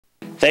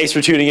Thanks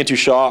for tuning into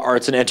Shaw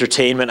Arts and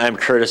Entertainment. I'm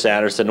Curtis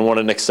Anderson, and what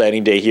an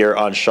exciting day here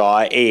on Shaw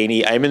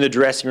A&E. I'm in the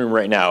dressing room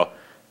right now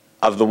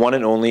of the one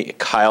and only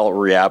Kyle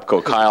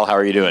Riabko. Kyle, how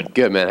are you doing?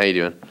 Good, man. How you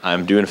doing?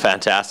 I'm doing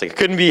fantastic. I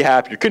couldn't be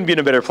happier. Couldn't be in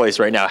a better place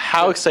right now.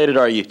 How excited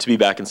are you to be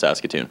back in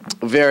Saskatoon?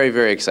 Very,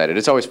 very excited.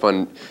 It's always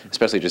fun,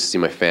 especially just to see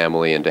my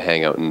family and to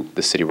hang out in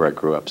the city where I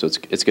grew up. So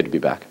it's good to be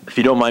back. If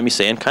you don't mind me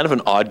saying, kind of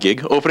an odd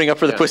gig. Opening up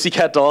for the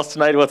Pussycat Dolls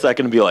tonight. What's that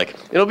going to be like?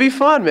 It'll be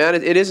fun, man.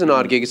 It is an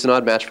odd gig. It's an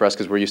odd match for us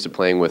because we're used to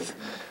playing with,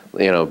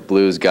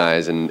 blues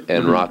guys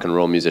and rock and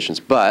roll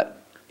musicians. But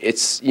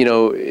it's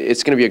going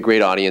to be a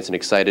great audience and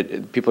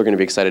excited. People are going to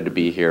be excited to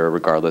be here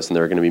regardless, and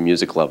they're going to be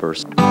music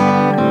lovers.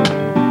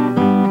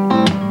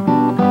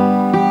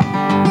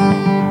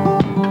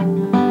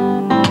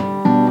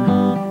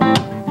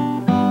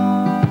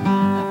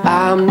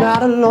 I'm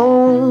not a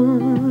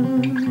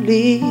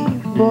lonely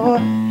boy.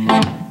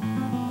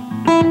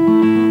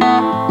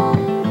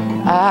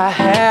 I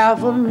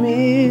have a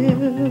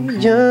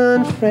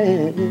million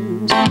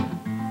friends,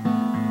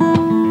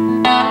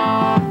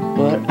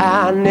 but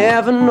I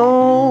never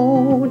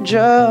know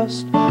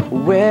just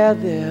where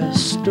their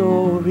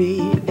story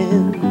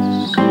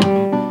ends.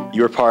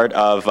 You were part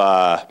of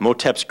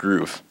Motep's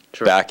Groove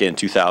back in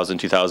 2000,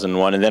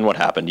 2001, and then what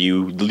happened?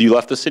 You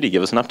left the city.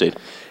 Give us an update.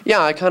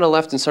 Yeah, I kind of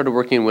left and started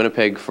working in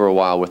Winnipeg for a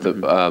while with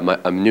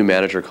a new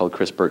manager called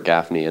Chris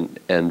Gaffney,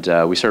 and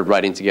we started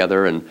writing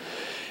together and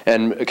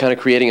kind of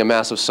creating a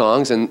mass of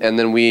songs, and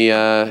then we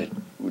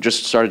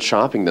just started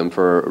shopping them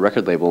for a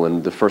record label,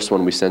 and the first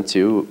one we sent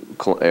to,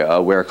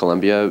 Where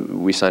Columbia,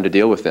 we signed a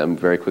deal with them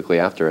very quickly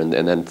after, and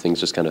then things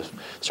just kind of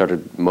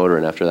started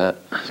motoring after that.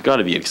 It's got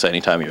to be an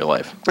exciting time of your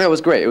life. Yeah, it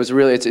was great. It was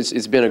really,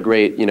 it's been a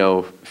great,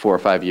 4 or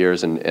 5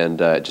 years, and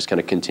it just kind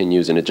of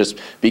continues, and it just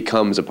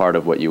becomes a part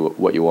of what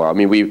you are. I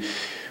mean,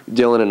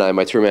 Dylan and I,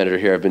 my tour manager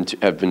here,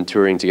 have been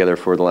touring together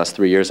for the last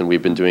 3 years, and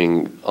we've been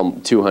doing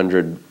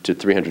 200 to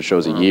 300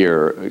 shows a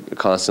year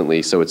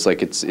constantly. So it's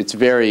like it's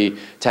very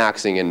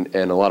taxing and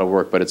a lot of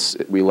work, but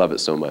we love it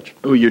so much.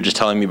 Oh, you're just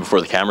telling me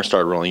before the camera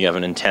started rolling, you have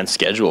an intense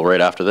schedule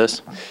right after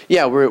this.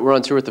 Yeah, we're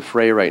on tour with the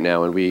Fray right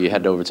now, and we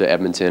head over to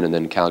Edmonton and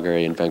then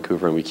Calgary and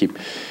Vancouver, and we keep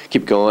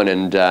going,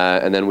 and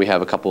then we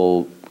have a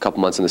couple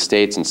months in the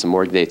States and some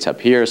more dates up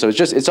here. So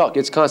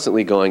it's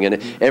constantly going,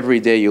 and every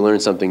day you learn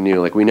something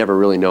new. Like, we never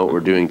really know what we're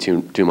doing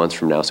two months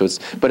from now. So it's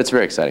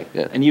very exciting.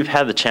 Yeah. And you've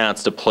had the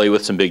chance to play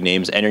with some big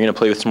names, and you're going to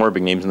play with some more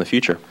big names in the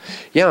future.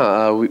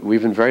 Yeah,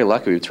 we've been very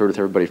lucky. We've toured with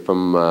everybody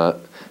from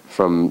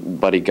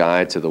Buddy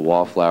Guy to the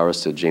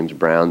Wallflowers to James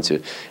Brown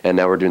and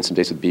now we're doing some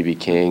dates with B.B.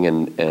 King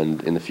and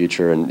in the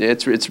future, and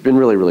it's been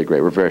really, really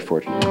great. We're very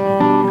fortunate.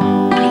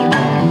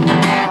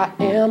 I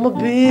am a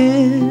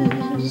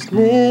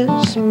businessman,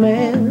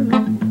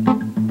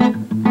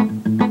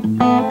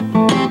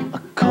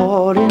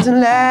 according to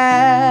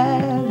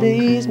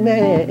Lally's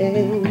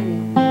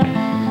man.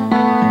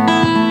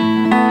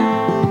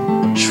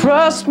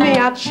 Trust me,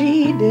 I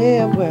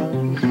cheated, well,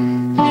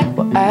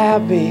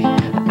 Abby,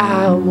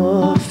 I'm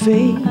a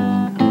fake.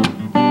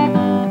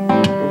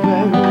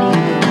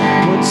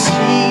 Well,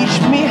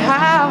 teach me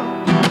how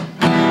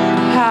to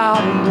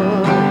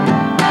love.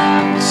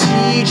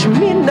 Teach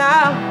me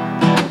now,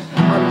 I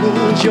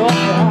need your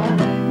help.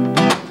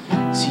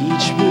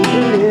 Teach me to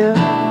live.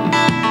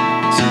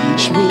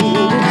 Teach me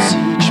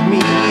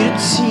to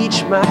teach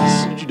myself.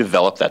 How did you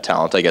develop that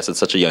talent, I guess, at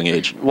such a young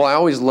age? Well, I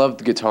always loved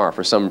the guitar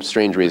for some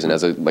strange reason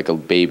as a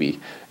baby.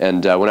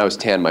 And when I was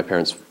 10, my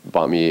parents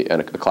bought me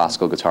a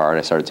classical guitar, and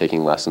I started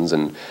taking lessons.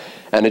 And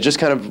it just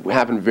kind of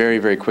happened very,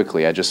 very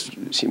quickly.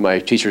 My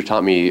teacher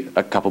taught me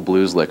a couple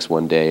blues licks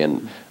one day,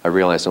 and I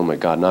realized, oh my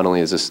God, not only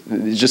is this,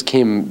 it just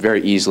came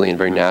very easily and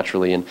very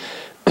naturally. And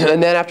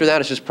then after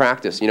that, it's just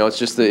practice.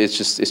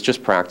 It's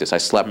just practice. I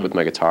slept with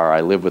my guitar.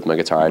 I lived with my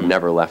guitar. I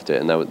never left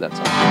it, and that's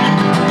all.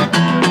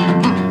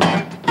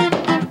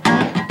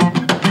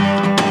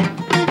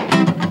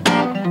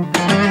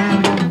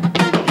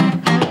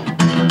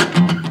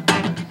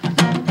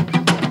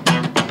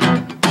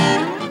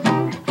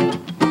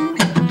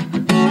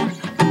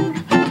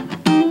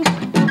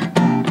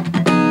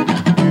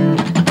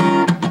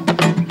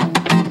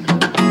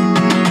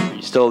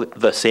 Still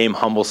the same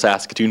humble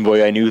Saskatoon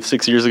boy I knew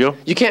 6 years ago?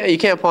 You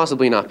can't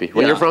possibly not be.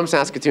 When you're from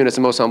Saskatoon, it's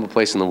the most humble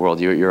place in the world.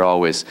 You're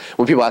always,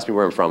 when people ask me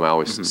where I'm from, I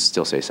always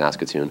still say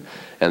Saskatoon,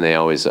 and they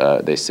always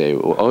they say,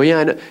 oh yeah,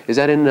 I know. Is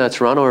that in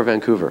Toronto or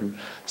Vancouver?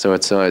 So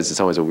it's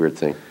always a weird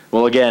thing.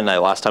 Well, again,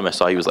 last time I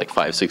saw you was like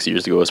 5-6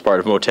 years ago as part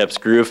of Motep's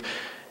Groove.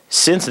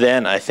 Since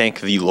then, I think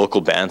the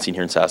local band scene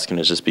here in Saskatoon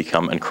has just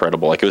become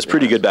incredible. Like, it was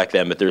pretty good back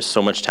then, but there's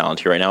so much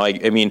talent here right now.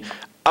 I mean,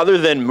 other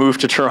than move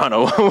to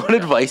Toronto, what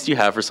advice do you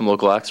have for some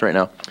local acts right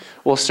now?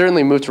 Well,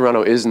 certainly move to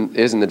Toronto isn't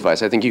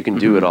advice. I think you can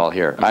do it all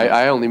here.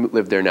 I only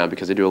live there now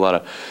because I do a lot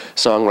of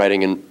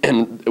songwriting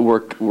and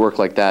work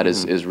like that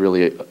is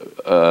really,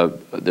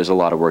 there's a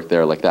lot of work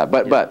there like that.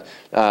 But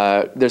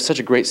there's such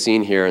a great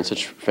scene here and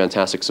such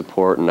fantastic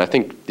support, and I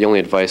think the only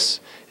advice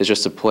is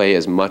just to play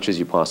as much as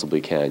you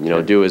possibly can. You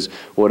know, do as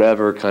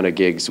whatever kind of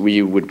gigs.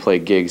 We would play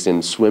gigs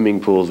in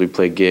swimming pools. We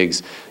play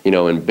gigs, you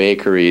know, in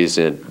bakeries,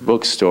 at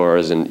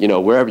bookstores, and you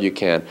know, wherever you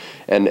can.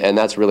 And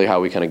that's really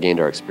how we kind of gained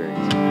our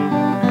experience.